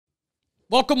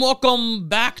Welcome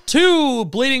back to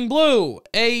Bleeding Blue,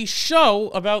 a show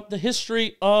about the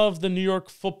history of the New York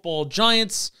Football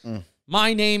Giants.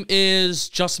 My name is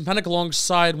Justin Pennick,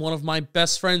 alongside one of my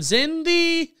best friends in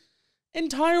the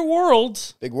entire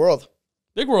world. Big world.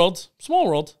 Big world. Small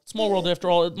world. Small world after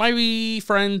all. My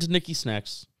friend, Nikki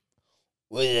Snacks.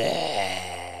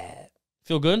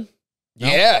 Feel good? No?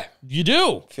 Yeah. You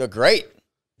do? Feel great.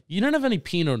 You didn't have any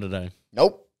Pinot today.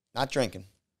 Nope. Not drinking.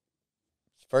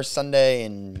 First Sunday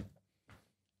in,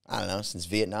 I don't know, since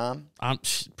Vietnam.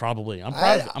 Probably.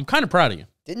 I'm kind of proud of you.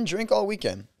 Didn't drink all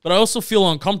weekend. But I also feel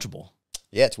uncomfortable.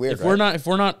 Yeah, it's weird, If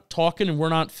we're not talking and we're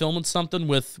not filming something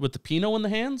with the Pinot in the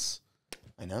hands.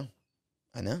 I know.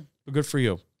 But good for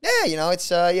you. Yeah, you know,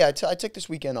 it's I took this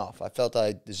weekend off. I felt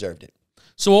I deserved it.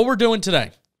 So what we're doing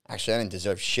today. Actually, I didn't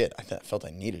deserve shit. I felt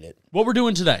I needed it. What we're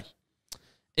doing today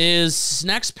is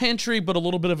Snacks Pantry, but a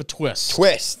little bit of a twist.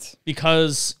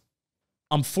 Because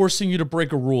I'm forcing you to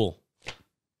break a rule.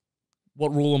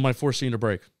 What rule am I forcing you to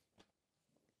break?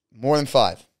 More than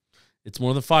 5. It's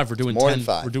more than 5. We're doing more 10. Than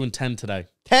 5. We're doing 10 today.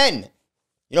 10.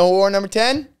 You know who wore number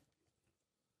 10?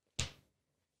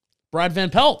 Brad Van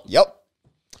Pelt. Yep.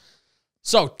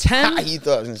 So 10 You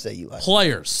thought I was going to say Eli.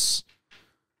 players.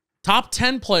 Top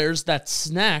 10 players that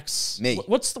Snacks. Me. I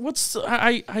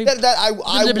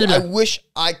wish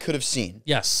I could have seen.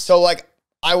 Yes. So, like,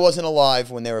 I wasn't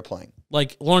alive when they were playing.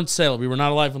 Like Lawrence Taylor. We were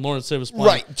not alive when Lawrence Taylor was playing.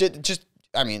 Right. Just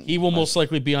I mean. He will most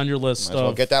likely be on your list Might as well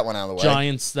of get that one out of the way.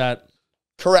 Giants that.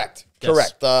 Correct.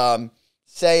 Yes.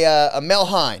 Say a Mel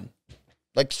Hine.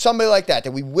 Like somebody like that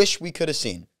we wish we could have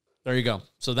seen. There you go.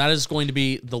 So that is going to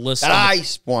be the list that I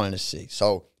wanted to see.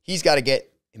 So he's got to get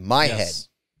in my head.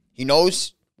 He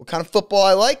knows what kind of football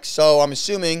I like, so I'm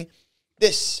assuming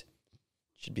this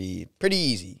should be pretty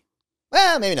easy.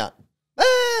 Well, maybe not.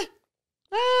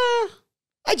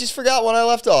 I just forgot when I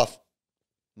left off.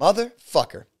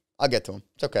 Motherfucker. I'll get to him.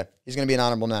 It's okay. He's going to be an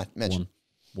honorable mention.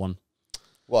 One.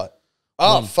 What?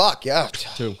 Oh, One. fuck, yeah.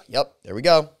 2. Yep, there we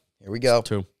go. Here we go.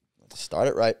 2. Let's start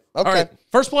it right. Okay. All right.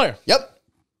 First player. Yep.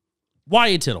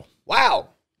 Y.A. Tittle. Wow.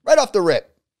 Right off the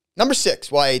rip. Number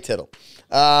 6, Y.A. Tittle.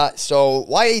 So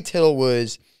Y.A. Tittle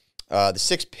was the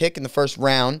 6th pick in the first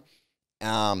round.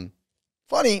 Funny,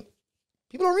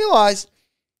 people don't realize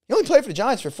he only played for the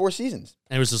Giants for 4 seasons.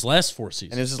 And it was his last 4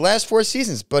 seasons. And it was his last 4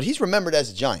 seasons, but he's remembered as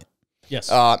a Giant. Yes.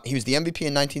 He was the MVP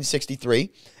in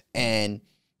 1963, and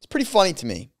it's pretty funny to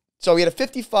me. So he had a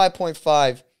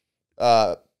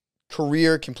 55.5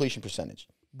 career completion percentage.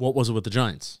 What was it with the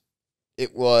Giants?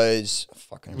 It was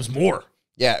It was more.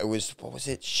 Yeah, it was. What was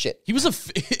it? Shit. He was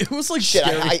it was like shit.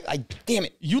 scary. I damn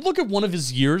it. You look at one of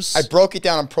his years. I broke it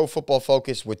down on Pro Football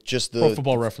Focus with just the Pro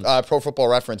Football Reference. Pro Football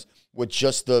Reference with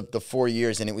just the 4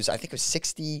 years, and it was, I think it was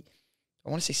 60. I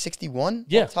want to say 61.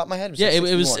 Yeah, off the top of my head.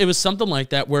 It was something like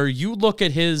that. Where you look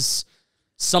at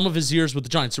some of his years with the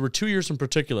Giants. There were 2 years in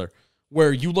particular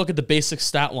where you look at the basic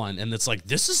stat line, and it's like,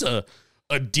 this is a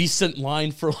decent line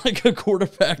for like a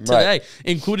quarterback today, right,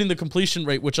 including the completion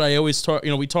rate, which I always talk.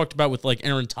 We talked about with like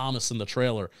Aaron Thomas in the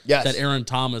trailer. Yes, that Aaron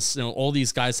Thomas, all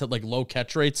these guys had like low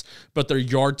catch rates, but their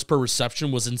yards per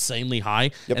reception was insanely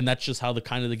high, and that's just how the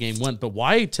game went. But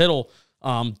Y.A. Tittle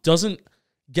doesn't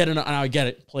get enough. And I get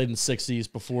it, played in the 60s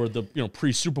before the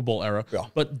pre-Super Bowl era,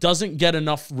 but doesn't get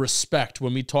enough respect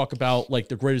when we talk about like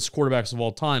the greatest quarterbacks of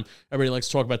all time. Everybody likes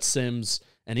to talk about Sims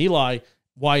and Eli.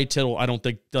 Y.A. Tittle, I don't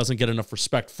think, doesn't get enough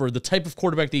respect for the type of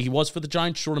quarterback that he was for the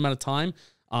Giants, short amount of time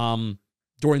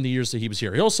during the years that he was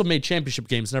here. He also made championship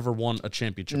games, never won a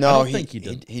championship. No, I don't think he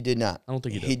did. He did not. I don't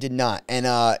think he did. He did not. And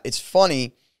it's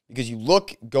funny because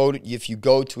if you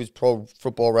go to his Pro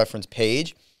Football Reference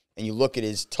page and you look at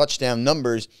his touchdown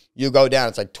numbers, you go down,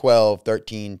 it's like 12,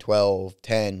 13, 12,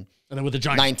 10. And then with the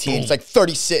Giants, 19, boom. It's like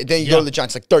 36. Then you go to the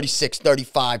Giants, like 36,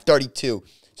 35, 32.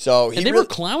 So and they were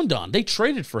clowned on. They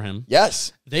traded for him.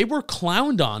 Yes. They were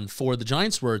clowned on for the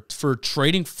Giants for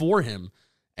trading for him,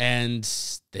 and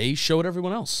they showed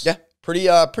everyone else. Yeah, pretty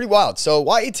wild. So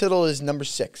Y.A. Tittle is number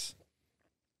 6.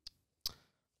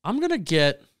 I'm going to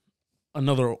get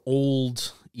another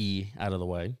old E out of the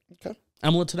way. Okay.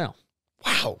 Emily Tennell.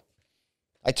 Wow.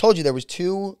 I told you there was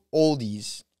 2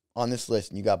 oldies on this list,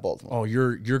 and you got both of them. Oh,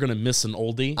 you're going to miss an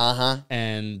oldie? Uh-huh.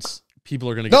 And people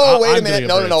are going to get... No, wait a minute.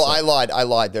 No. I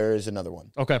lied. There is another one.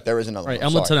 Okay. There is another one. Right,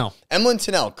 Emily Tennell. Emily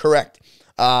Tennell, correct.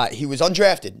 He was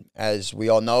undrafted, as we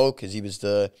all know, because he was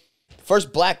the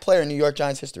first black player in New York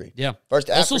Giants history. Yeah.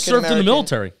 First also served in the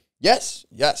military. Yes.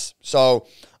 So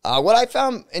what I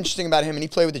found interesting about him, and he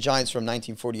played with the Giants from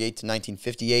 1948 to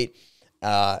 1958,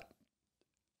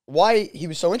 why he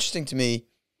was so interesting to me,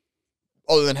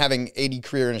 other than having 80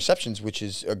 career interceptions, which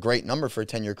is a great number for a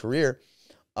 10-year career,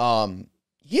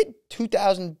 he had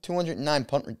 2,209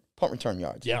 punt return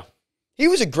yards. Yeah. He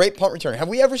was a great punt returner. Have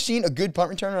we ever seen a good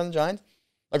punt returner on the Giants?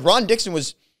 Like Ron Dixon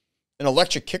was an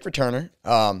electric kick returner.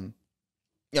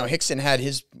 Hickson had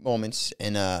his moments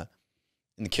in the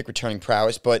kick returning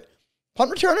prowess, but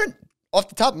punt returner, off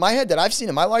the top of my head, that I've seen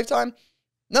in my lifetime,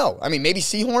 no. I mean, maybe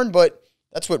Sehorn, but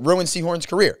that's what ruined Sehorn's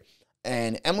career.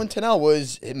 And Emlyn Tennell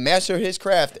was a master of his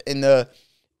craft in the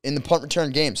punt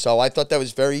return game. So I thought that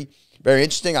was very, very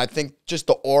interesting. I think just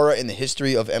the aura and the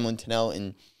history of Emlyn Tennell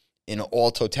in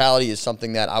all totality is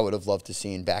something that I would have loved to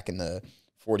see back in the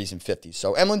 40s and 50s.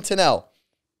 So Emlyn Tennell,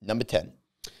 number 10.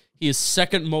 He is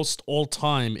second most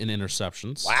all-time in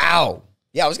interceptions. Wow.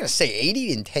 Yeah, I was going to say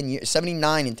 80 in 10 years,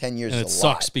 79 in 10 years And is it a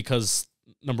sucks lot. because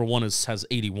number one has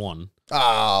 81.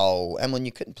 Oh, Emlyn,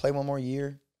 you couldn't play one more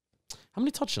year? How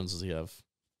many touchdowns does he have?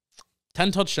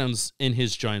 10 touchdowns in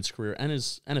his Giants career and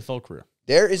his NFL career.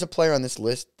 There is a player on this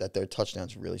list that their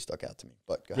touchdowns really stuck out to me.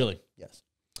 But go ahead. Really? Yes.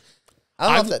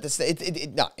 I don't know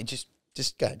if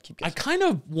just go ahead. Keep I guessing. kind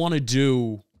of want to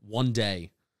do one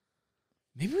day.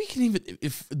 Maybe we can even,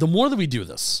 if the more that we do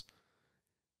this,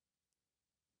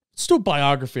 let's do a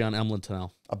biography on Emlyn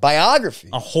Tennell. A biography.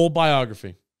 A whole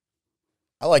biography.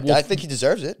 I like that. I think he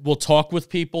deserves it. We'll talk with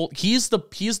people. He's the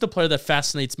player that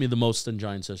fascinates me the most in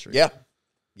Giants history. Yeah.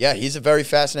 Yeah, he's a very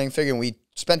fascinating figure, and we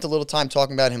spent a little time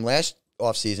talking about him last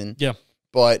offseason. Yeah.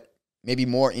 But maybe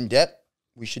more in depth,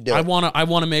 we should do it. I want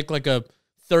to make like a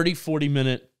 30,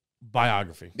 40-minute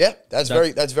biography. Yeah, that's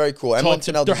very cool. Emlyn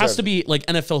Tennell There has deserves to be like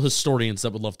NFL historians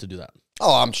that would love to do that.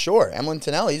 Oh, I'm sure. Emlyn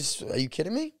Tennell, are you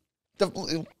kidding me?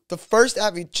 The first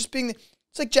athlete, just being,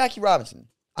 it's like Jackie Robinson.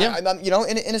 Yeah.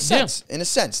 In a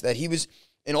sense that he was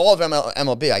in all of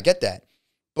MLB. I get that.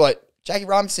 But Jackie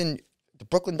Robinson, the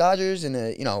Brooklyn Dodgers and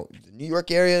the New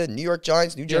York area, New York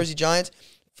Giants, New Jersey Giants,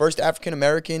 first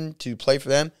African-American to play for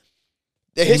them.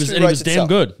 The history writes itself. Damn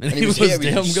good. And he was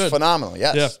damn good. Phenomenal,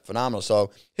 yes. Yeah. Phenomenal.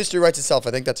 So history writes itself.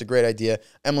 I think that's a great idea.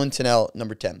 Emlyn Tennell,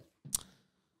 number 10.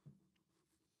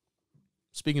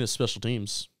 Speaking of special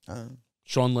teams,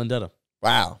 Sean Landeta.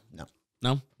 Wow.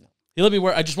 No. He let me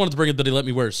wear. I just wanted to bring it that he let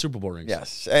me wear his Super Bowl rings.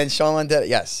 Yes, and Sean Landeta.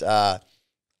 Yes, I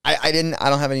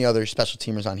don't have any other special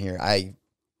teamers on here. I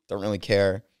don't really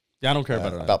care. Yeah, I don't care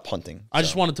about punting. I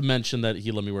just wanted to mention that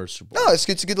he let me wear his Super Bowl. No, it's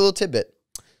good. It's a good little tidbit.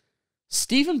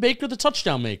 Stephen Baker, the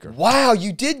touchdown maker. Wow,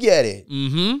 you did get it.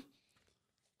 Mm-hmm.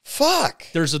 Fuck.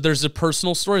 There's a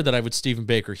personal story that I have with Stephen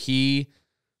Baker. He,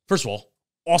 first of all,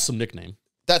 awesome nickname.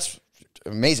 That's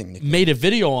amazing. Nickname. Made a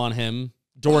video on him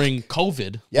during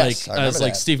COVID, yes,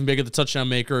 like Stephen Baker, the touchdown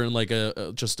maker, and like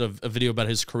a video about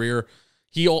his career.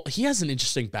 He has an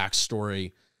interesting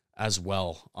backstory as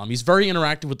well. He's very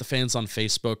interactive with the fans on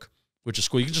Facebook, which is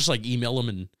cool. You can just like email him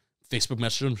and Facebook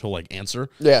message him. He'll like answer.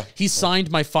 Yeah. He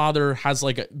signed. My father has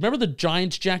remember the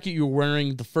Giants jacket you were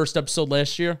wearing the first episode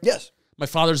last year? Yes. My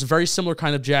father's a very similar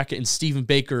kind of jacket, and Stephen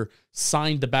Baker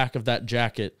signed the back of that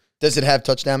jacket. Does it have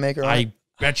touchdown maker on it? I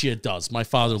bet you it does. My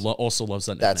father also loves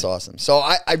that nickname. That's awesome. So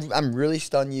I'm really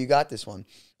stunned you got this one.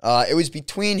 It was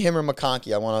between him or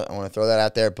McConkey. I want to throw that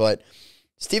out there. But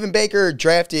Stephen Baker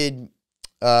drafted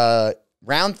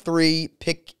round 3,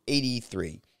 pick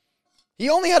 83. He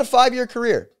only had a 5-year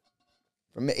career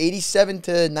from 87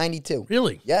 to 92.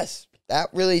 Really? Yes. That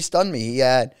really stunned me. He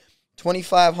had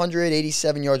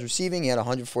 2,587 yards receiving. He had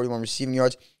 141 receiving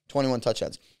yards, 21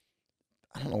 touchdowns.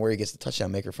 I don't know where he gets the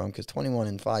touchdown maker from because 21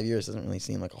 in 5 years doesn't really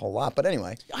seem like a whole lot. But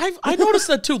anyway. I noticed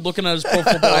that too, looking at his Pro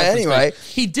Football Anyway.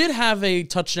 He did have a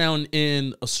touchdown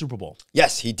in a Super Bowl.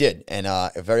 Yes, he did. And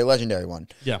a very legendary one.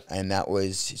 Yeah. And that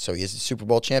was, so he is the Super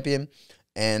Bowl champion.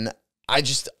 And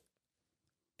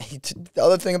the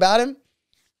other thing about him,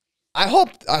 I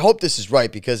hope this is right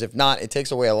because if not, it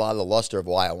takes away a lot of the luster of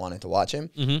why I wanted to watch him.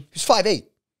 Mm-hmm. He was 5'8".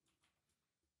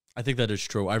 I think that is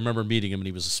true. I remember meeting him and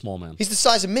he was a small man. He's the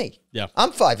size of me. Yeah.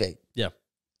 I'm 5'8". Yeah.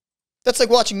 That's like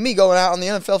watching me going out on the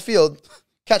NFL field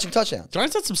catching touchdowns.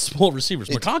 Giants had some small receivers.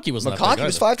 McConkey wasn't that big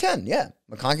was 5'10". Yeah.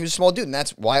 McConkey was a small dude, and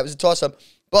that's why it was a toss-up.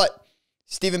 But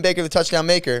Stephen Baker, the touchdown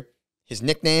maker, his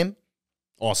nickname,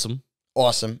 awesome.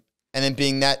 And then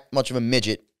being that much of a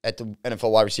midget at the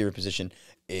NFL wide receiver position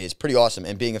is pretty awesome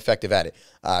and being effective at it.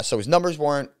 So his numbers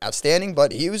weren't outstanding,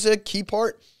 but he was a key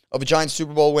part of a Giants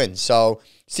Super Bowl win. So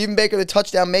Stephen Baker, the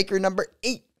touchdown maker, number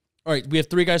 8. All right, we have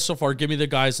 3 guys so far. Give me the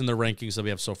guys in the rankings that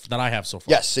I have so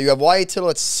far. Yes, so you have Y.A. Tittle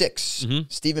at 6, Mm-hmm.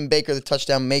 Stephen Baker, the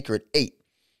touchdown maker, at 8,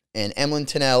 and Emlyn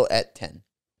Tennell at 10.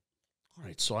 All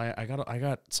right, so I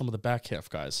got some of the back half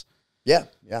guys. Yeah.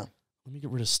 Let me get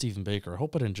rid of Stephen Baker. I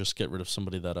hope I didn't just get rid of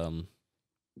somebody that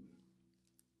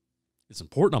is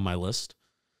important on my list.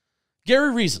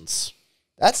 Gary Reasons.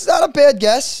 That's not a bad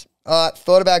guess.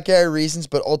 Thought about Gary Reasons,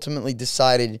 but ultimately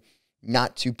decided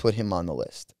not to put him on the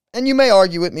list. And you may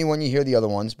argue with me when you hear the other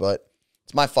ones, but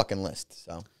it's my fucking list.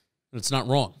 So It's not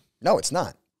wrong. no, it's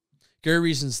not. Gary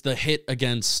Reason's the hit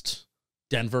against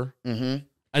Denver. Mm-hmm.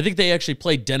 I think they actually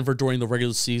played Denver during the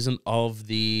regular season of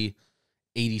the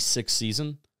 86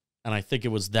 season. And I think it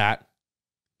was that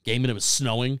game, and it was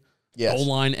snowing. Yes. Goal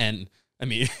line. And, I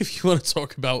mean, if you want to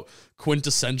talk about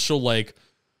quintessential, like,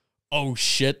 oh,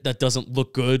 shit, that doesn't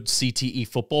look good, CTE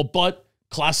football, but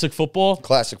classic football.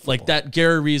 Classic football. Like that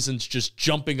Gary Reason's just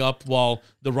jumping up while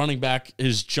the running back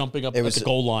is jumping up at the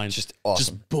goal line. Just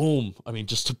awesome. Just boom. I mean,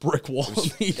 just a brick wall.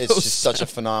 It's just such a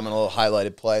phenomenal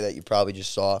highlighted play that you probably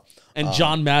just saw. And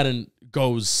John Madden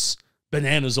goes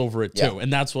bananas over it too. Yeah.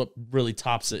 And that's what really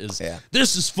tops it is,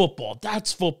 this is football.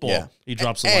 That's football. Yeah. He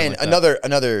drops a line and like that.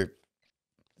 another,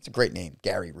 it's a great name,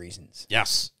 Gary Reasons.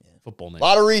 Yes. Football name. A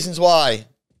lot of reasons why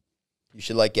you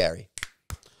should like Gary.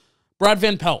 Brad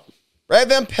Van Pelt. Brad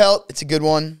Van Pelt, it's a good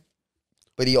one,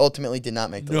 but he ultimately did not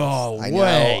make the list. No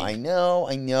way. I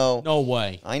know. No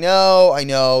way. I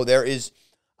know. There is,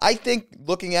 I think,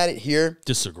 looking at it here.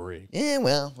 Disagree. Yeah,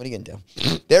 well, what are you going to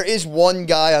do? There is one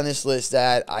guy on this list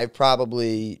that I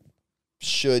probably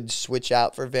should switch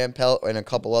out for Van Pelt and a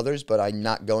couple others, but I'm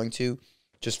not going to,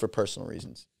 just for personal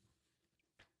reasons.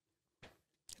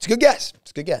 It's a good guess.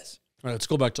 All right, let's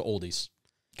go back to oldies.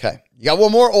 Okay. You got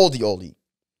one more oldie.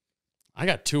 I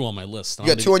got two on my list. You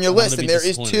got two on your list, and there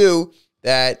is two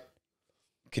that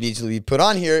could easily be put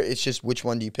on here. It's just which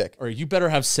one do you pick? All right, you better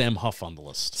have Sam Huff on the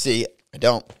list. See, I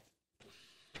don't.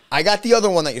 I got the other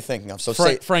one that you're thinking of. So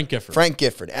Frank Gifford. Frank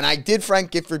Gifford. And I did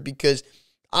Frank Gifford because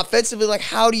offensively, like,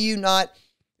 how do you not,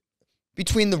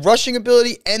 between the rushing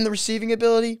ability and the receiving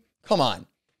ability, come on.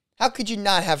 How could you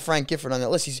not have Frank Gifford on that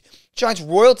list? He's Giants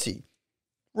royalty.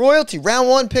 Round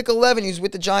 1, pick 11. He was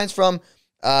with the Giants from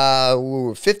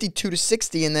 52 to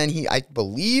 60, and then I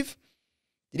believe,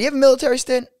 did he have a military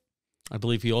stint? I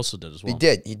believe he also did as well.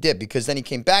 He did, because then he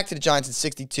came back to the Giants in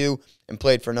 62 and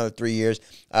played for another 3 years.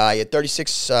 He had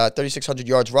 3,600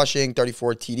 yards rushing,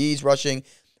 34 TDs rushing,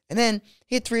 and then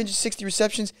he had 360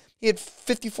 receptions. He had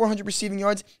 5,400 receiving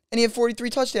yards, and he had 43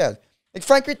 touchdowns. Like,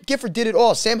 Frank Gifford did it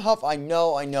all. Sam Huff, I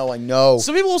know.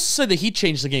 Some people also say that he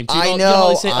changed the game, too. I You know how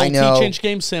they say I LT know. changed the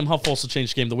game? Sam Huff also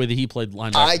changed the game, the way that he played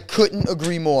linebacker. I couldn't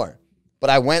agree more, but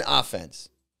I went offense.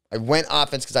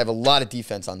 Because I have a lot of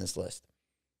defense on this list.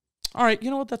 All right,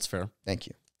 you know what? That's fair. Thank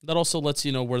you. That also lets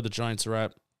you know where the Giants are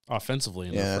at offensively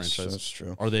in their franchise. That's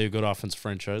true. Are they a good offensive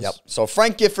franchise? Yep. So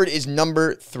Frank Gifford is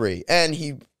number 3, and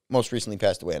he most recently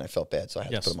passed away, and I felt bad, so I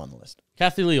had to put him on the list.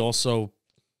 Kathy Lee also,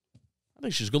 I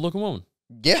think she's a good-looking woman.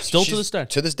 Yeah. Still to this day.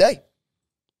 To this day.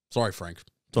 Sorry, Frank.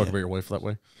 Talk about your wife that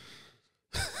way.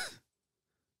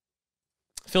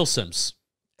 Phil Simms.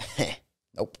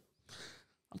 Nope.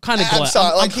 I'm kind of glad.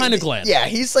 Sorry, I'm kind of glad. Yeah,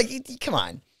 he's like, come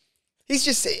on. He's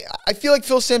just, I feel like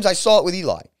Phil Simms, I saw it with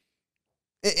Eli.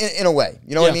 In a way.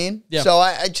 You know what I mean? Yeah. So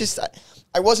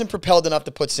I wasn't propelled enough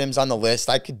to put Simms on the list.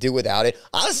 I could do without it.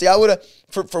 Honestly, I would have,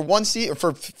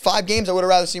 for 5 games, I would have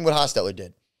rather seen what Hostetler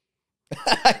did.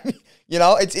 You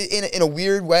know, it's in a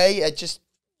weird way. I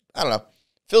don't know.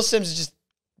 Phil Simms is just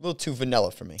a little too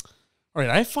vanilla for me. All right,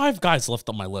 I have 5 guys left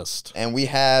on my list. And we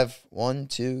have 1,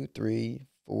 2, 3,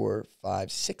 4,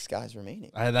 5, 6 guys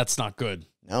remaining. That's not good.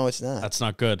 No, it's not. That's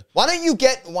not good. Why don't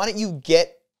you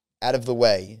get out of the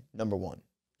way, number 1?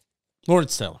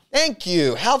 Lawrence Taylor. Thank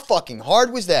you. How fucking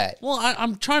hard was that? Well,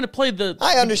 I'm trying to play the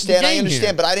I understand,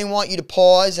 here. but I didn't want you to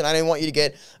pause, and I didn't want you to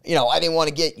get, I didn't want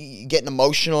to get you getting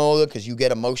emotional, because you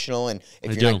get emotional, and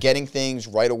if you're not getting things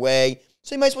right away,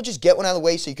 so you might as well just get one out of the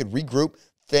way so you could regroup,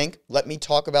 think. Let me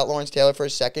talk about Lawrence Taylor for a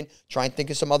second. Try and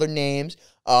think of some other names.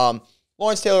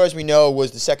 Lawrence Taylor, as we know, was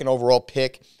the 2nd overall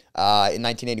pick in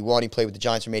 1981. He played with the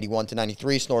Giants from 81 to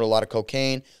 93, snorted a lot of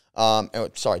cocaine.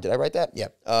 Sorry, did I write that? Yeah.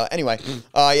 Anyway,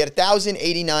 he had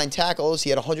 1,089 tackles. He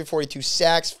had 142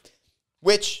 sacks,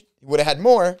 which he would have had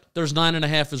more. There's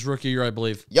 9.5 his rookie year, I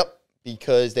believe. Yep,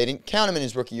 because they didn't count him in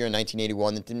his rookie year in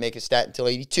 1981. That didn't make a stat until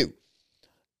 82,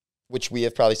 which we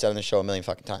have probably said on the show a million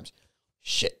fucking times.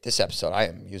 Shit, this episode, I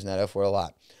am using that F word a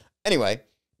lot. Anyway,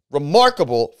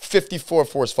 remarkable 54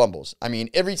 forced fumbles. I mean,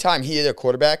 every time he hit a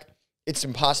quarterback, it's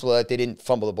impossible that they didn't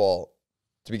fumble the ball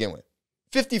to begin with.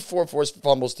 54 forced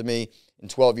fumbles to me in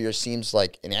 12 years seems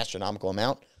like an astronomical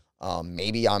amount.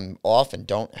 Maybe I'm off and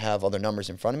don't have other numbers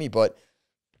in front of me, but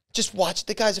just watch.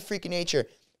 The guy's a freak of nature.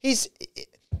 He's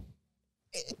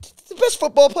the best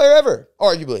football player ever,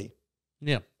 arguably.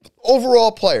 Yeah.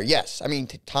 Overall player, yes. I mean,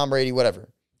 Tom Brady, whatever.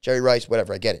 Jerry Rice,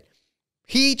 whatever. I get it.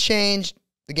 He changed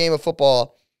the game of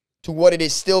football to what it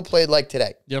is still played like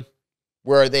today. Yep.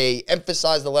 where they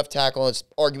emphasize the left tackle. It's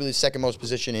arguably the second most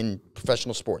position in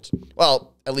professional sports.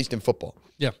 Well, at least in football.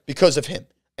 Yeah. Because of him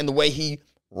and the way he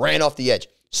ran off the edge.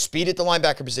 Speed at the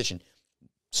linebacker position.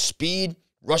 Speed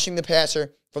rushing the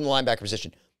passer from the linebacker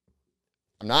position.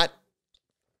 I'm not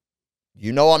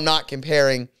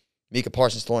comparing Micah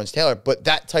Parsons to Lawrence Taylor, but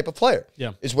that type of player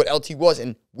is what LT was.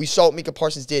 And we saw what Micah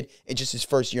Parsons did in just his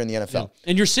first year in the NFL. Yeah.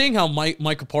 And you're seeing how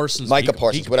Micah Parsons...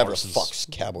 whatever the fuck's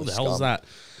Cowboys. Who the hell is that?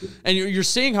 And you're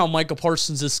seeing how Micah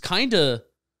Parsons is kind of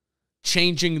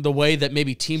changing the way that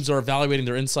maybe teams are evaluating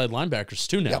their inside linebackers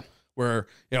too now. Yeah. Where,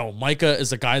 Micah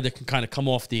is a guy that can kind of come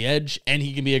off the edge, and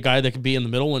he can be a guy that can be in the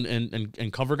middle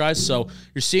and cover guys. So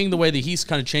you're seeing the way that he's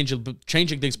kind of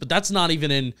changing things, but that's not even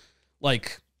in,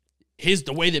 like...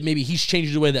 the way that maybe he's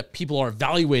changing the way that people are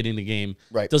evaluating the game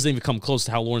doesn't even come close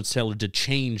to how Lawrence Taylor did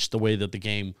change the way that the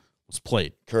game was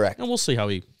played. Correct. And we'll see how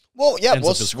he we'll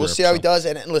see how he does.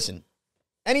 And listen,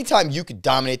 anytime you could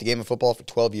dominate the game of football for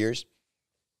 12 years,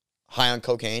 high on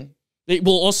cocaine.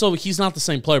 Also, he's not the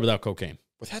same player without cocaine.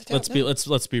 Without let's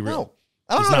be real. No.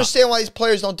 I don't understand why these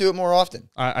players don't do it more often.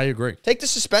 I agree. Take the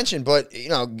suspension, but, take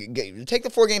the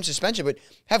 4-game suspension, but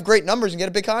have great numbers and get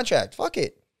a big contract. Fuck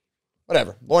it.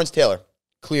 Whatever. Lawrence Taylor,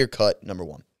 clear cut number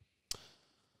 1.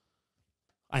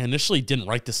 I initially didn't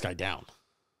write this guy down.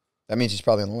 That means he's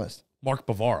probably on the list. Mark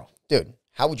Bavaro. Dude,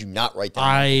 how would you not write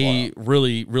down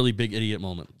really, really big idiot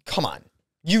moment. Come on.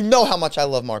 You know how much I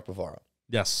love Mark Bavaro.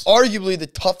 Yes. Arguably the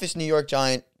toughest New York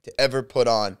Giant to ever put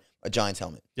on a Giants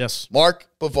helmet. Yes. Mark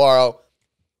Bavaro,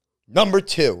 number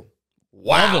 2.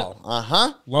 Wow. Love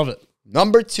it. Love it.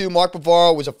 Number 2, Mark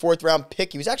Bavaro was a 4th-round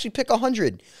pick. He was actually pick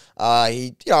 100.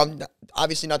 He,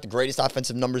 obviously not the greatest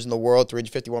offensive numbers in the world.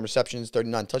 351 receptions,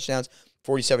 39 touchdowns,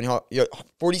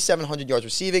 4,700 yards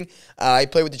receiving. He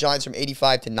played with the Giants from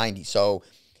 85 to 90. So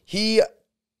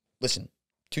listen,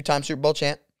 2-time Super Bowl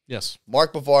champ. Yes.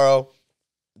 Mark Bavaro,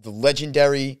 the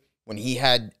legendary, when he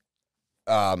had,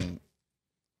 how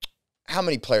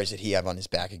many players did he have on his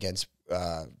back against?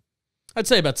 I'd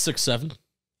say about 6, 7.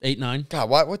 8, 9. God,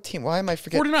 what team? Why am I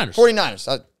forgetting? 49ers.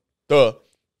 49ers.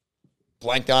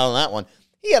 Blanked out on that one.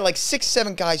 He had like 6,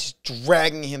 7 guys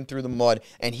dragging him through the mud,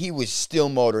 and he was still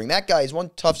motoring. That guy is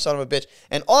one tough son of a bitch.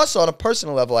 And also, on a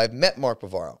personal level, I've met Mark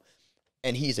Bavaro,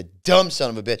 and he's a dumb son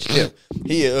of a bitch, too.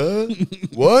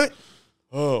 What?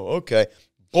 Oh, okay.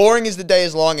 Boring as the day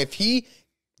is long. If he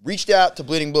reached out to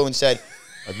Bleeding Blue and said,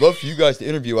 I'd love for you guys to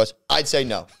interview us, I'd say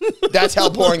no. That's how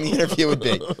boring the interview would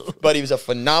be. But he was a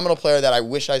phenomenal player that I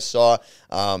wish I saw.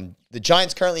 The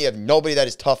Giants currently have nobody that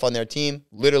is tough on their team.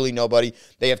 Literally nobody.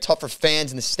 They have tougher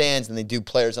fans in the stands than they do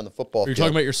players on the football field. Are you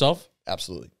talking about yourself?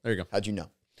 Absolutely. There you go. How'd you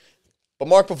know? But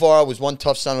Mark Bavaro was one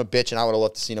tough son of a bitch, and I would have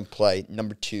loved to see him play.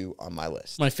 Number 2 on my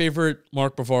list. My favorite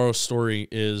Mark Bavaro story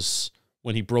is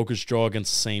when he broke his jaw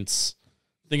against the Saints.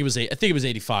 I think it was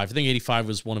 85. I think 85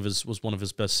 was one of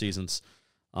his best seasons.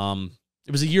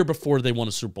 It was a year before they won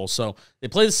a Super Bowl. So they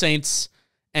play the Saints,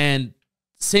 and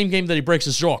same game that he breaks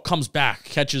his jaw, comes back,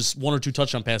 catches 1 or 2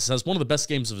 touchdown passes, has one of the best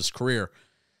games of his career.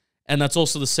 And that's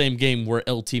also the same game where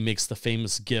LT makes the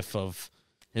famous gif of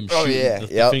him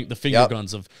shooting the finger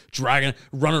guns of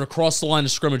running across the line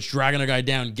of scrimmage, dragging a guy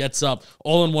down, gets up,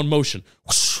 all in one motion.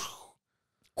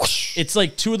 It's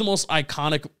like 2 of the most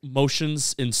iconic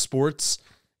motions in sports.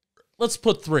 Let's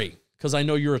put 3, because I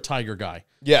know you're a Tiger guy.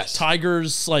 Yes.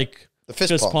 Tiger's like the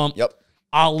fist pump. Yep.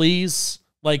 Ali's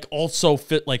like also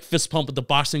fist pump with the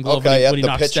boxing glove when he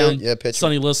knocks down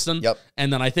Sonny Liston. Yep.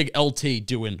 And then I think LT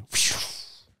doing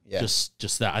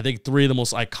just that. I think 3 of the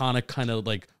most iconic kind of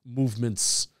like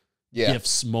movements,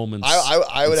 gifts, moments.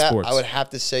 I would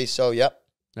have to say so. Yep.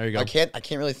 There you go. I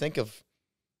can't really think of.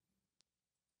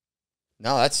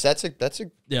 No, that's a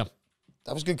yeah.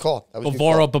 That was a good call.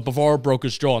 Bavaro broke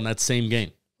his jaw in that same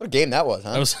game. What a game that was,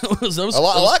 huh? That was a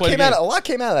lot came out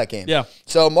of that game. Yeah.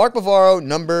 So Mark Bavaro,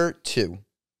 number 2.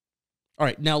 All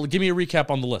right, now give me a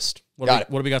recap on the list. What have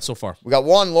we got so far? We got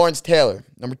 1, Lawrence Taylor.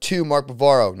 Number 2, Mark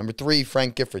Bavaro. Number 3,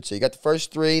 Frank Gifford. So you got the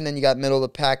first 3, and then you got middle of the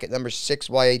pack at number 6,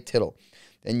 Y.A. Tittle.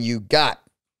 Then you got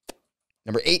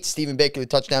number 8, Stephen Baker, the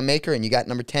touchdown maker, and you got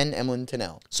number 10, Emlyn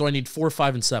Tennell. So I need 4,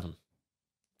 5, and 7.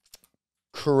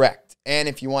 Correct. And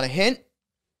if you want a hint?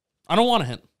 I don't want a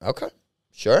hint. Okay.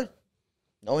 Sure.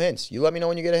 No hints. You let me know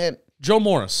when you get a hint. Joe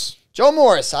Morris. Joe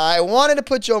Morris. I wanted to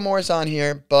put Joe Morris on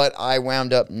here, but I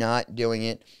wound up not doing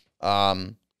it.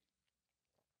 To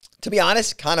be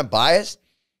honest, kind of biased.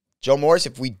 Joe Morris,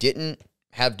 if we didn't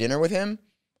have dinner with him,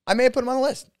 I may have put him on the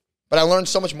list. But I learned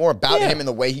so much more about him and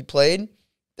the way he played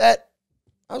that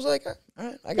I was like, all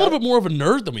right, I got a little bit more of a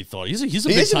nerd than we thought. He's a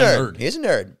big-time nerd. He's a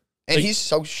nerd. And he's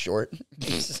so short.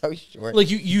 He's so short. Like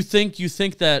you think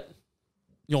that,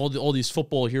 all these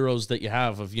football heroes that you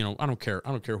have of, I don't care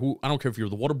if you're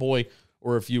the water boy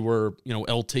or if you were,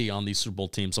 LT on these Super Bowl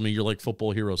teams. I mean, you're like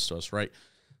football heroes to us, right?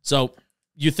 So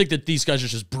you think that these guys are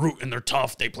just brute and they're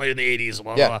tough. They played in the 80s.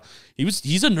 Blah, blah, blah.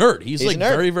 He's a nerd. He's like a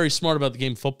nerd. Very, very smart about the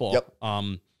game of football.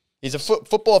 Yep. He's a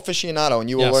football aficionado, and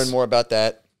you will learn more about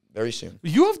that very soon.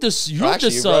 You have this. You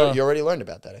already learned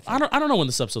about that. I think. I don't know when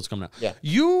this episode's coming out. Yeah.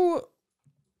 You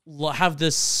have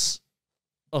this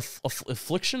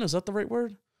affliction. Is that the right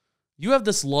word? You have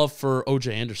this love for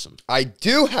O.J. Anderson. I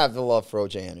do have the love for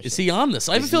O.J. Anderson. Is he on this?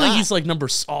 I have a feeling he's like number.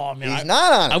 Oh man, he's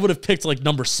not on it. I would have picked like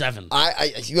number 7.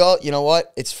 Well, you know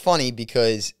what? It's funny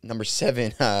because number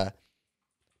 7.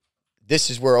 This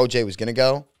is where O.J. was gonna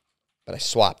go, but I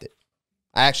swapped it.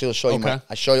 I actually will show you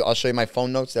I'll show you my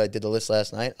phone notes that I did the list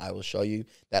last night. I will show you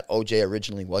that O.J.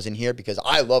 originally wasn't here because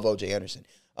I love O.J. Anderson.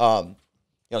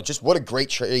 Just what a great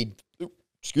trade.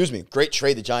 Great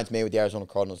trade the Giants made with the Arizona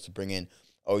Cardinals to bring in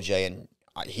O.J., and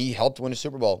he helped win a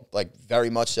Super Bowl, like very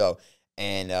much so.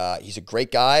 And he's a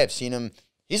great guy. I've seen him.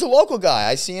 He's a local guy.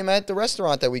 I see him at the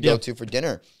restaurant that we go to for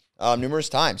dinner numerous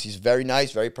times. He's very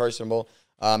nice, very personable,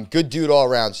 good dude all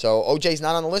around. So O.J.'s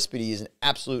not on the list, but he is an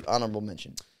absolute honorable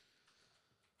mention.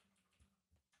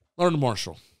 Leonard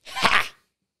Marshall. Ha!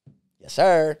 Yes,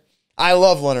 sir. I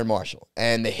love Leonard Marshall,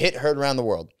 and the hit heard around the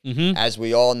world, as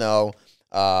we all know.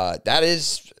 That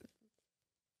is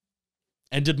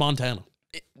ended Montana.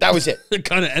 That was it. It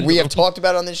kind of ended. We have talked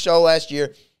about it on this show last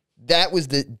year. That was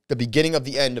the beginning of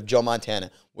the end of Joe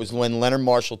Montana, was when Leonard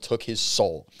Marshall took his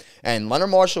soul. And Leonard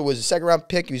Marshall was a second-round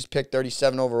pick. He was picked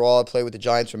 37 overall. Played with the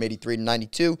Giants from 83 to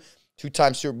 92.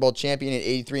 Two-time Super Bowl champion at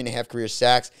 83.5 career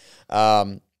sacks.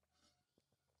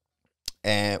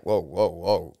 And,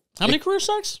 whoa. How many career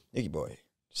sacks? Nicky boy,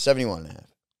 71.5.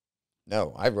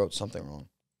 No, I wrote something wrong.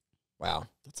 Wow.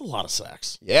 That's a lot of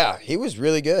sacks. Yeah, he was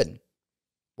really good.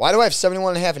 Why do I have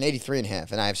 71.5 and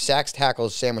 83.5? And I have sacks,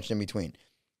 tackles sandwiched in between.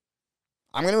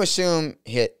 I'm going to assume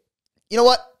hit. You know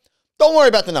what? Don't worry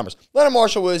about the numbers. Leonard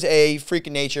Marshall was a freak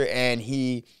of nature, and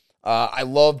I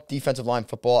love defensive line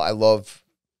football. I love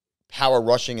power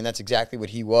rushing, and that's exactly what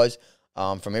he was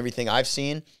from everything I've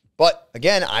seen. But,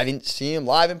 again, I didn't see him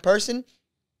live in person,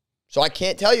 so I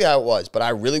can't tell you how it was. But I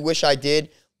really wish I did.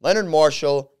 Leonard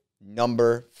Marshall,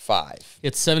 number 5.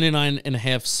 It's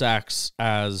 79.5 sacks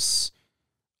as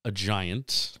a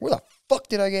Giant. Where the fuck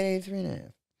did I get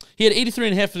 83.5? He had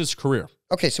 83.5 in his career.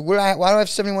 Okay, so why do I have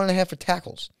 71.5 for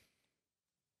tackles?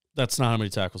 That's not how many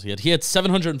tackles he had. He had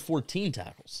 714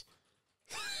 tackles.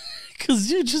 Because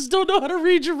you just don't know how to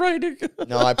read your writing.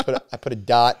 No, I put a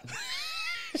dot.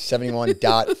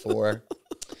 71.4.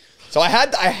 So I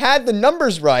had the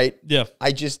numbers right. Yeah.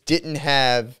 I just didn't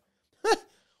have.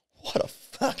 What a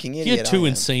fucking idiot! He had 2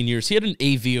 insane years. He had an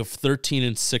AV of 13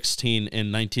 and 16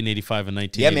 in 1985 and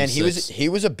 1986. Yeah, man, he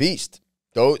was a beast.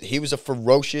 Though he was a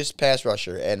ferocious pass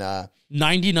rusher, and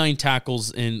 99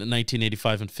 tackles in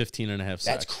 1985 and 15.5 sacks.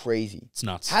 That's crazy. It's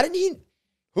nuts. How did he?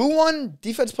 Who won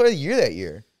Defense Player of the Year that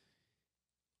year?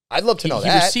 I'd love to know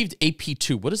that. He received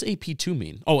AP2. What does AP2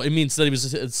 mean? Oh, it means that he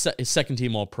was a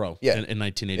second-team All-Pro in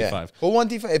 1985. Yeah. Who won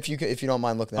defense? If you don't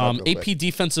mind looking that up real AP quick.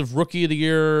 Defensive Rookie of the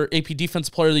Year, AP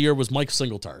Defensive Player of the Year was Mike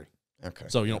Singletary. Okay.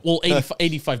 So,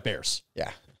 85 Bears.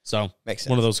 Yeah. So, makes sense.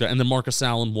 One of those guys. And then Marcus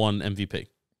Allen won MVP.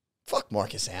 Fuck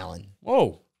Marcus Allen.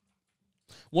 Whoa.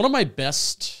 One of my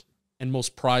best and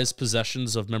most prized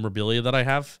possessions of memorabilia that I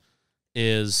have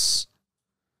is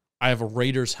I have a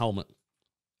Raiders helmet.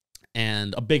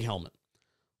 And a big helmet.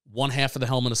 One half of the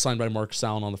helmet is signed by Marcus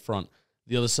Allen on the front.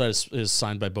 The other side is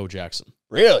signed by Bo Jackson.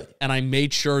 Really? And I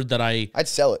made sure that I'd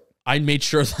sell it. I made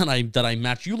sure that I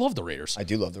matched. You love the Raiders. I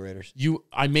do love the Raiders.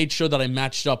 I made sure that I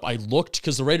matched up. I looked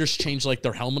because the Raiders changed like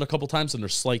their helmet a couple times and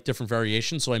there's slight different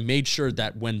variations. So I made sure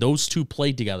that when those two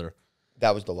played together,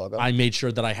 that was the logo. I made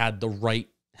sure that I had the right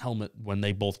helmet when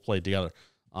they both played together.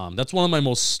 That's one of my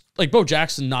most Bo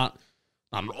Jackson, not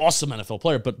an awesome NFL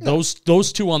player, but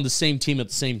those two on the same team at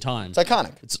the same time. It's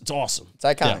iconic. It's awesome. It's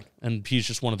iconic. Yeah. And he's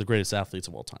just one of the greatest athletes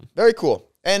of all time. Very cool.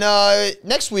 And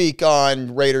next week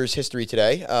on Raiders History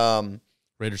Today.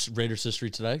 Raiders History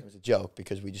Today? It was a joke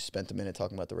because we just spent a minute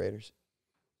talking about the Raiders.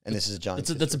 And this is a Giants.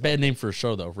 That's a bad name for a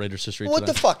show, though, Raiders History Today. What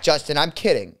the fuck, Justin? I'm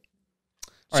kidding.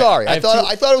 Right, Sorry. I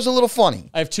thought it was a little funny.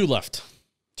 I have 2 left.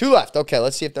 2 left. Okay,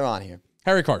 let's see if they're on here.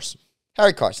 Harry Carson,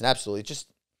 absolutely. Just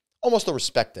almost a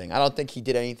respect thing. I don't think he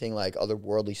did anything like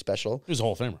otherworldly special. He was a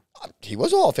Hall of Famer. He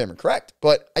was a Hall of Famer, correct.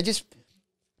 But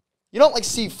you don't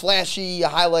see flashy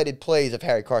highlighted plays of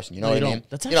Harry Carson. You know what I mean?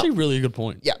 That's actually really a good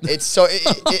point. Yeah, it's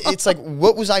like,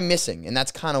 what was I missing? And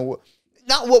that's kind of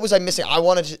not what was I missing. I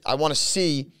want to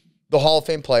see the Hall of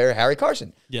Fame player Harry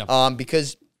Carson. Yeah.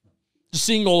 Because just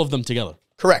seeing all of them together.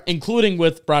 Correct. including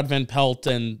with Brad Van Pelt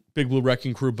and Big Blue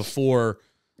Wrecking Crew before,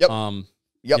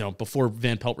 before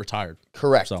Van Pelt retired.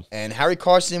 Correct. So. And Harry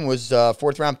Carson was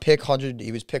fourth round pick, 100.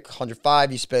 He was picked 105.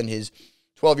 He spent his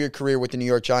 12-year career with the New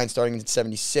York Giants, starting in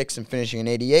 76 and finishing in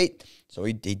 88. So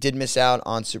he did miss out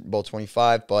on Super Bowl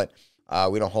 25, but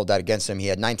we don't hold that against him. He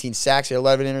had 19 sacks, he had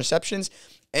 11 interceptions,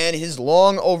 and his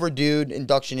long overdue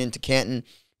induction into Canton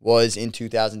was in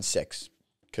 2006.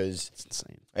 Because it's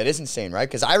insane. It is insane, right?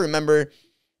 Because I remember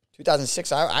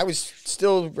 2006, I was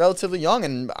still relatively young,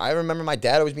 and I remember my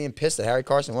dad always being pissed that Harry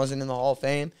Carson wasn't in the Hall of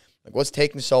Fame. Like, what's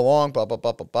taking so long? Blah, blah,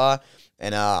 blah, blah, blah.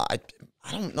 And I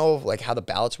don't know like how the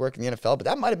ballots work in the NFL, but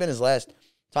that might have been his last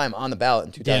time on the ballot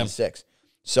in 2006. Yeah.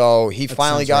 So he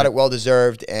finally got it,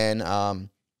 well-deserved. And,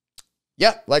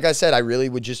 like I said, I really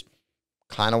would just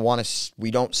kind of want to –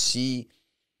 we don't see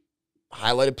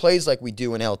highlighted plays like we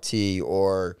do in LT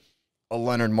or – a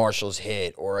Leonard Marshall's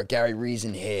hit or a Gary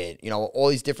Reason hit, all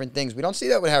these different things. We don't see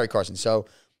that with Harry Carson. So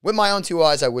with my own two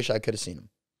eyes, I wish I could have seen him.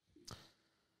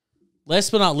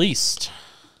 Last but not least,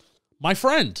 my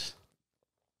friend,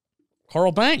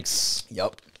 Carl Banks.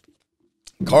 Yep.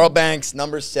 Carl Banks,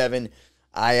 number 7.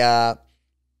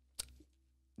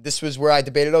 This was where I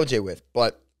debated OJ with,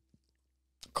 but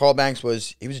Carl Banks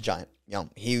he was a giant.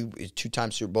 He was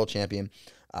 2-time Super Bowl champion.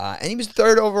 And he was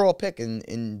third overall pick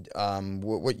in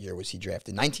what year was he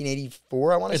drafted?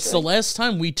 1984, I want to say. It's the last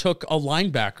time we took a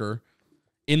linebacker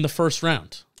in the first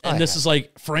round. And this is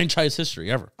like franchise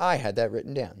history ever. I had that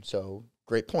written down. So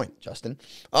great point, Justin.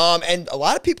 And a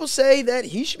lot of people say that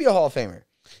he should be a Hall of Famer.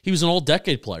 He was an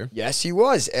all-decade player. Yes, he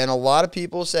was. And a lot of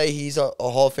people say he's a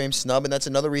Hall of Fame snub, and that's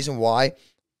another reason why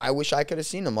I wish I could have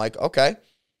seen him. Like, okay,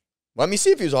 let me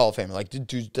see if he was a Hall of Famer. Like,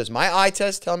 does my eye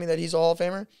test tell me that he's a Hall of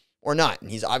Famer? Or not. And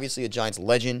he's obviously a Giants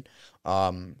legend.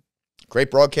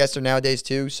 Great broadcaster nowadays,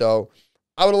 too. So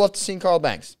I would have loved to see Carl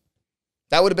Banks.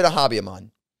 That would have been a hobby of mine.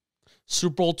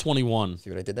 Super Bowl 21. See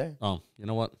what I did there? Oh, you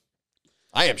know what?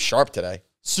 I am sharp today.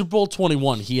 Super Bowl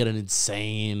 21, he had an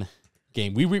insane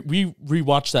game. We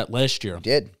rewatched that last year. We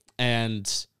did.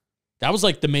 And that was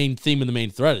like the main theme and the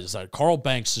main thread is that Carl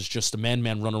Banks is just a man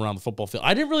run around the football field.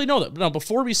 I didn't really know that. Now,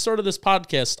 before we started this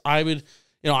podcast,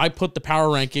 I put the power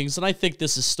rankings, and I think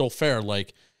this is still fair.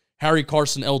 Like Harry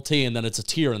Carson, LT, and then it's a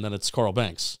tier, and then it's Carl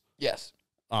Banks. Yes.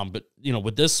 But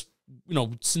with this,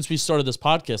 since we started this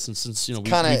podcast, and since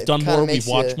we've done more, we've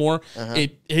watched more.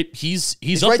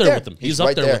 He's up there with them. He's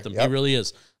up there with them. Yep. He really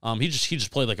is. He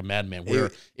just played like a madman.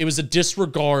 Where it was a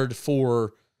disregard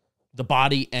for the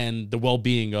body and the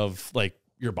well-being of like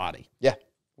your body. Yeah,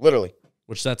 literally.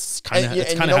 Which that's kind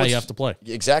of how you have to play.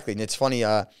 Exactly, and it's funny.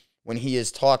 When he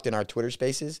has talked in our Twitter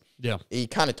spaces, he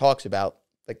kind of talks about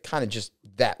like kind of just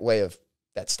that way of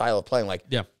that style of playing, like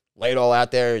lay it all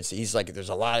out there. He's like, there's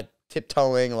a lot of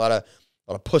tiptoeing, a lot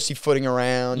of pussyfooting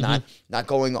around, not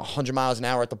going 100 miles an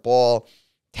hour at the ball,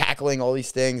 tackling all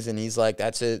these things, and he's like,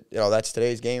 that's it, that's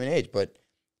today's game and age. But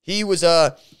he was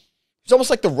almost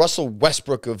like the Russell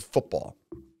Westbrook of football,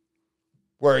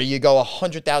 where you go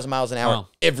 100,000 miles an hour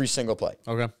every single play.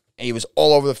 Okay, and he was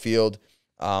all over the field.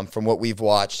 From what we've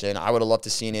watched, and I would have loved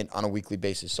to seen it on a weekly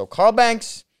basis. So Carl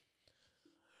Banks,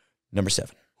 number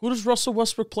 7. Who does Russell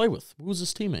Westbrook play with? Who was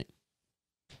his teammate?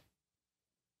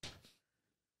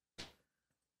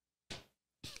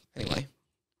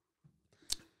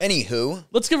 Anywho.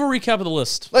 Let's give a recap of the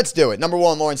list. Let's do it. Number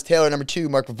 1, Lawrence Taylor. Number 2,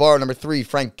 Mark Bavaro. Number 3,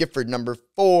 Frank Gifford. Number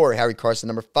 4, Harry Carson.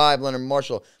 Number 5, Leonard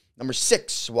Marshall. Number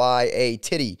 6, Y.A.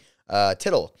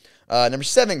 Tittle. Number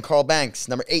 7, Carl Banks.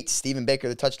 Number 8, Stephen Baker,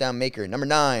 the touchdown maker. Number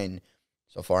 9,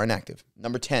 so far inactive.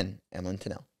 Number 10, Emlyn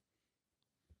Tunnell.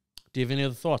 Do you have any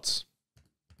other thoughts?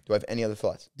 Do I have any other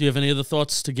thoughts? Do you have any other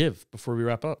thoughts to give before we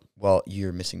wrap up? Well,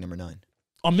 you're missing number 9.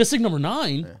 I'm missing number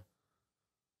 9? Yeah.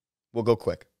 We'll go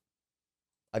quick.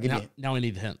 I'll give you a hint. Now I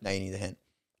need the hint. Now you need the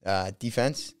hint.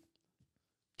 Defense?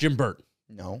 Jim Burt.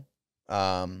 No.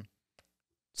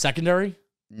 Secondary?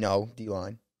 No.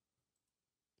 D-line.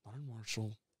 Leonard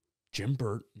Marshall. Jim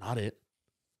Burt, not it.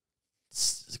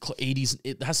 It's 80s.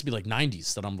 It has to be like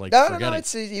 90s that I'm like forgetting.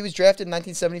 No. He was drafted in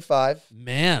 1975.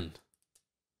 Man.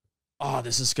 Oh,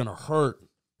 this is going to hurt.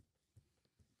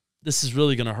 This is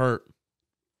really going to hurt.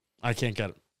 I can't get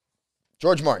it.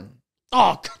 George Martin.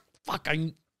 Oh, fuck.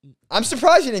 I'm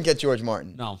surprised you didn't get George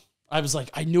Martin. No. I was like,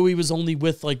 I knew he was only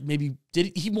with like maybe,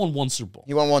 he won 1 Super Bowl.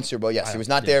 He won 1 Super Bowl, yes. He was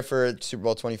not there for Super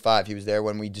Bowl 25. He was there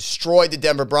when we destroyed the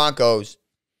Denver Broncos.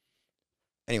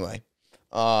 Anyway,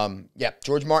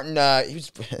 George Martin, he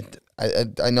was,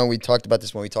 I know we talked about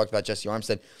this when we talked about Jesse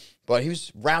Armstead, but he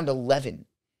was round 11.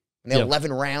 And they had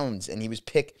 11 rounds, and he was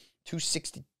pick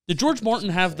 260. Did George Martin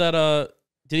have that,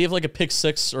 did he have like a pick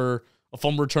 6 or A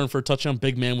fumble return for a touchdown.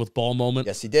 Big man with ball moment.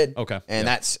 Yes, he did. Okay. And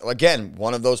that's, again,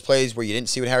 one of those plays where you didn't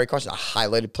see with Harry Carson. A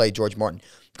highlighted play, George Martin.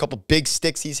 A couple big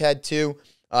sticks he's had, too.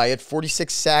 He had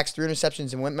 46 sacks, 3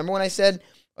 interceptions. And remember when I said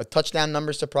a touchdown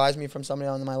number surprised me from somebody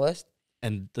on my list?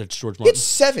 And that's George Martin. It's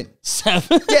 7.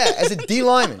 7? Yeah, as a D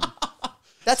lineman.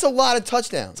 That's a lot of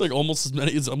touchdowns. It's like almost as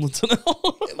many as Emmington.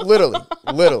 Literally.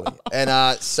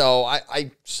 And so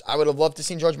I would have loved to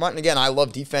see George Martin again. I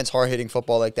love defense, hard-hitting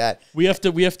football like that. We have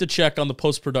to check on the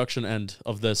post-production end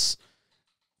of this.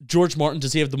 George Martin,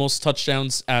 does he have the most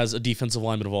touchdowns as a defensive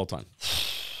lineman of all time?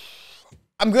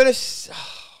 I'm going to...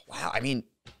 Wow, I mean,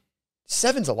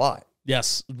 7's a lot.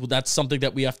 Yes, that's something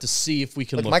that we have to see if we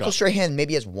can look Michael up. Strahan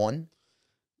maybe has 1.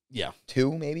 Yeah.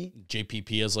 2, maybe?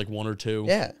 JPP has like 1 or 2.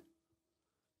 Yeah.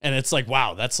 And it's like,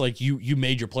 wow, that's like you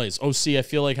made your plays. OC, I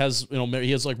feel like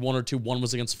he has like 1 or 2. 1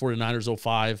 was against 49ers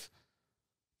 05.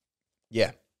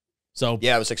 Yeah. So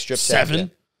yeah, it was like strip 7. Yeah.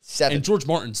 7. And George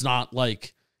Martin's not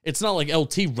like, it's not like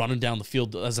LT running down the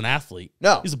field as an athlete.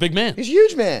 No. He's a big man. He's a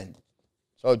huge man.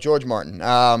 So George Martin.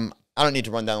 I don't need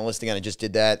to run down the list again. I just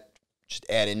did that. Just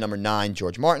add in number 9,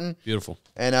 George Martin. Beautiful.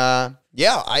 And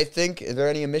yeah, I think, are there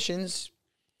any omissions?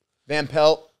 Van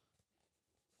Pelt,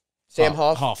 Sam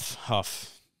Huff. Huff.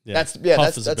 Yeah. That's the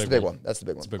big one. That's the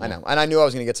big one. I know. And I knew I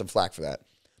was going to get some flack for that.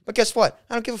 But guess what?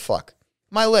 I don't give a fuck.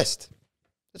 My list.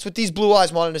 That's what these blue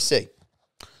eyes wanted to see.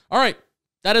 All right.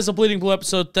 That is a Bleeding Blue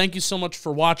episode. Thank you so much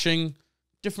for watching.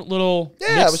 Different little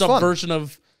mixed up version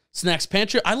of Snacks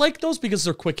Pantry. I like those because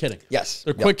they're quick hitting. Yes.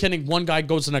 They're quick hitting. One guy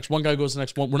goes to the next. One guy goes to the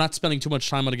next one. We're not spending too much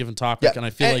time on a given topic. And I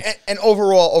feel and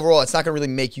overall, it's not going to really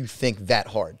make you think that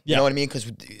hard. You know what I mean? Because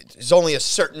there's only a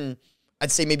certain,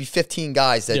 I'd say maybe 15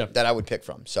 guys that I would pick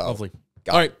from. So lovely.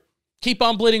 All right. Keep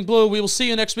on Bleeding Blue. We will see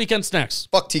you next weekend, Snacks.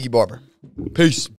 Fuck Tiki Barber. Peace.